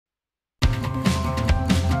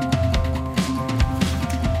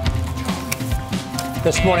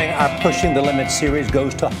This morning, our Pushing the Limits series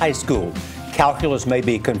goes to high school. Calculus may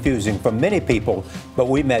be confusing for many people, but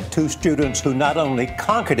we met two students who not only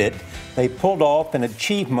conquered it, they pulled off an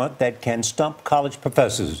achievement that can stump college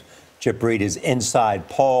professors. Chip Reid is inside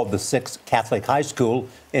Paul VI Catholic High School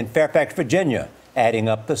in Fairfax, Virginia, adding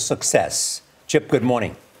up the success. Chip, good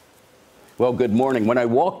morning. Well, good morning. When I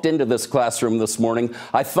walked into this classroom this morning,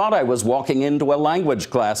 I thought I was walking into a language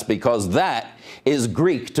class because that is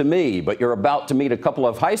Greek to me. But you're about to meet a couple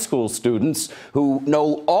of high school students who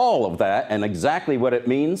know all of that and exactly what it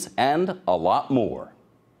means and a lot more.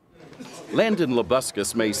 Landon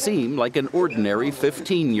Labuske may seem like an ordinary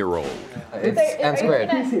 15-year-old. It's M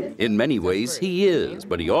squared. In many ways, he is,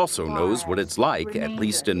 but he also knows what it's like, at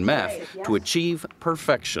least in math, to achieve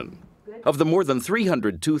perfection. Of the more than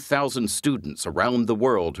 302,000 students around the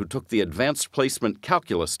world who took the Advanced Placement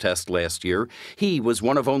Calculus test last year, he was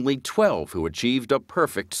one of only 12 who achieved a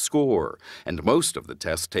perfect score. And most of the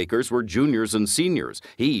test takers were juniors and seniors.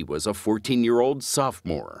 He was a 14-year-old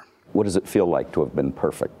sophomore. What does it feel like to have been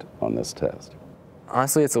perfect on this test?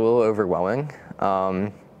 Honestly, it's a little overwhelming.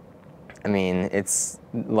 I mean, it's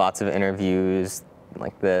lots of interviews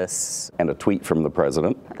like this. And a tweet from the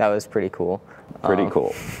president. That was pretty cool. Pretty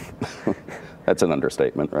cool. That's an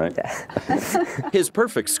understatement, right? Yeah. His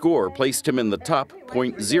perfect score placed him in the top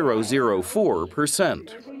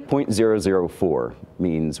 0.004%. 0.004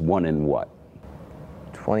 means one in what?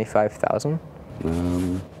 25,000?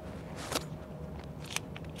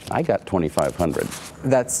 I got 2,500.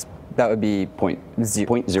 That would be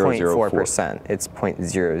 0.004%. It's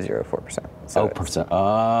 0.004%. So percent.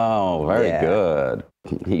 Oh, very good.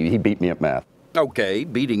 He beat me at math. Okay,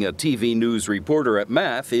 beating a TV news reporter at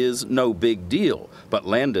math is no big deal, but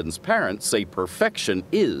Landon's parents say perfection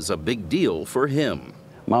is a big deal for him.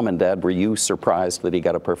 Mom and Dad, were you surprised that he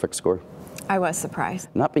got a perfect score? I was surprised.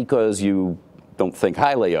 Not because you don't think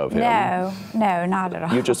highly of him. No, not at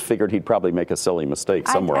all. You just figured he'd probably make a silly mistake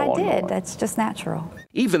somewhere along the line. I did. That's just natural.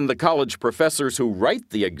 Even the college professors who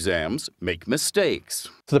write the exams make mistakes.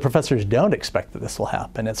 So the professors don't expect that this will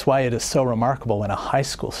happen. It's why it is so remarkable when a high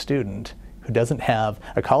school student who doesn't have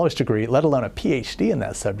a college degree, let alone a PhD in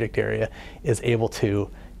that subject area, is able to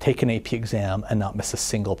take an AP exam and not miss a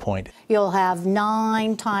single point. You'll have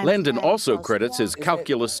 9 times. Landon also credits his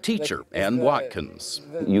calculus teacher, Ann Watkins.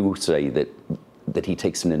 You say that he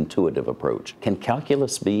takes an intuitive approach. Can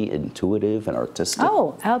calculus be intuitive and artistic?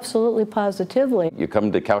 Oh, absolutely, positively. You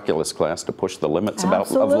come to calculus class to push the limits of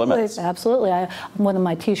limits. Absolutely. One of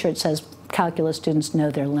my T-shirts says, calculus students know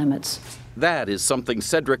their limits. That is something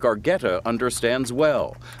Cedrick Argueta understands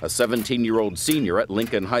well. A 17-year-old senior at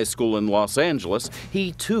Lincoln High School in Los Angeles,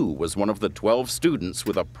 he too was one of the 12 students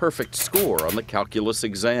with a perfect score on the calculus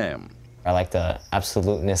exam. I like the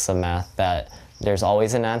absoluteness of math, that there's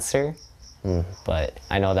always an answer, but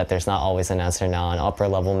I know that there's not always an answer now in upper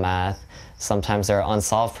level math. Sometimes there are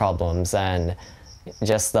unsolved problems and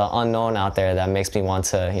just the unknown out there that makes me want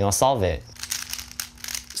to, solve it.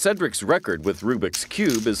 Cedrick's record with Rubik's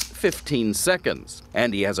Cube is 15 seconds,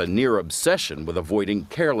 and he has a near obsession with avoiding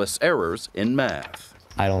careless errors in math.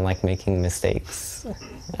 I don't like making mistakes.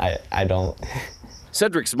 I don't.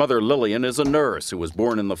 Cedrick's mother, Lillian, is a nurse who was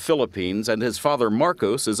born in the Philippines, and his father,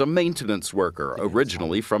 Marcos, is a maintenance worker,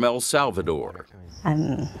 originally from El Salvador.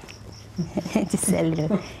 I'm just a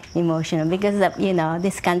little emotional because,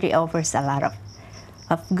 this country offers a lot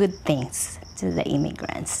of good things to the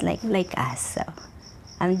immigrants like us. So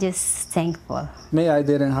I'm just thankful. Me, I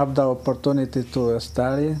didn't have the opportunity to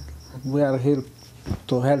study. We are here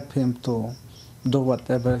to help him to do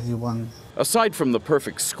whatever he wants. Aside from the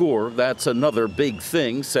perfect score, that's another big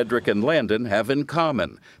thing Cedrick and Landon have in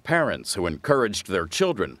common. Parents who encouraged their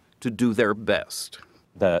children to do their best.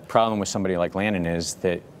 The problem with somebody like Landon is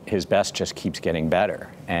that his best just keeps getting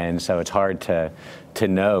better. And so it's hard to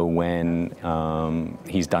know when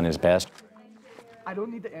he's done his best. I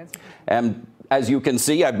don't need to answer. And as you can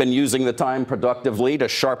see, I've been using the time productively to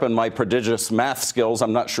sharpen my prodigious math skills.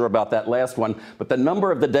 I'm not sure about that last one, but the number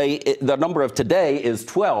of today is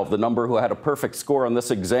 12, the number who had a perfect score on this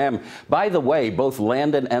exam. By the way, both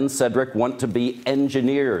Landon and Cedrick want to be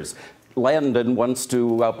engineers. Landon wants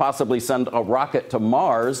to possibly send a rocket to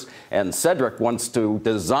Mars, and Cedrick wants to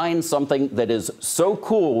design something that is so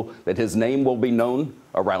cool that his name will be known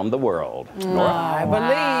around the world. I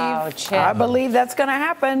believe that's going to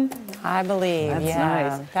happen. I believe, That's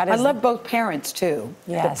yeah. nice. That I is love both parents, too.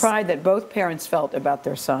 Yes. The pride that both parents felt about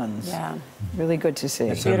their sons. Yeah. Really good to see.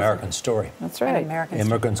 It's an American story. That's right.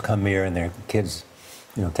 Immigrants come here and their kids,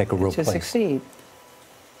 take a real to place. succeed.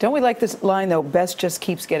 Don't we like this line, though, best just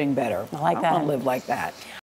keeps getting better? I like I that. want to live like that.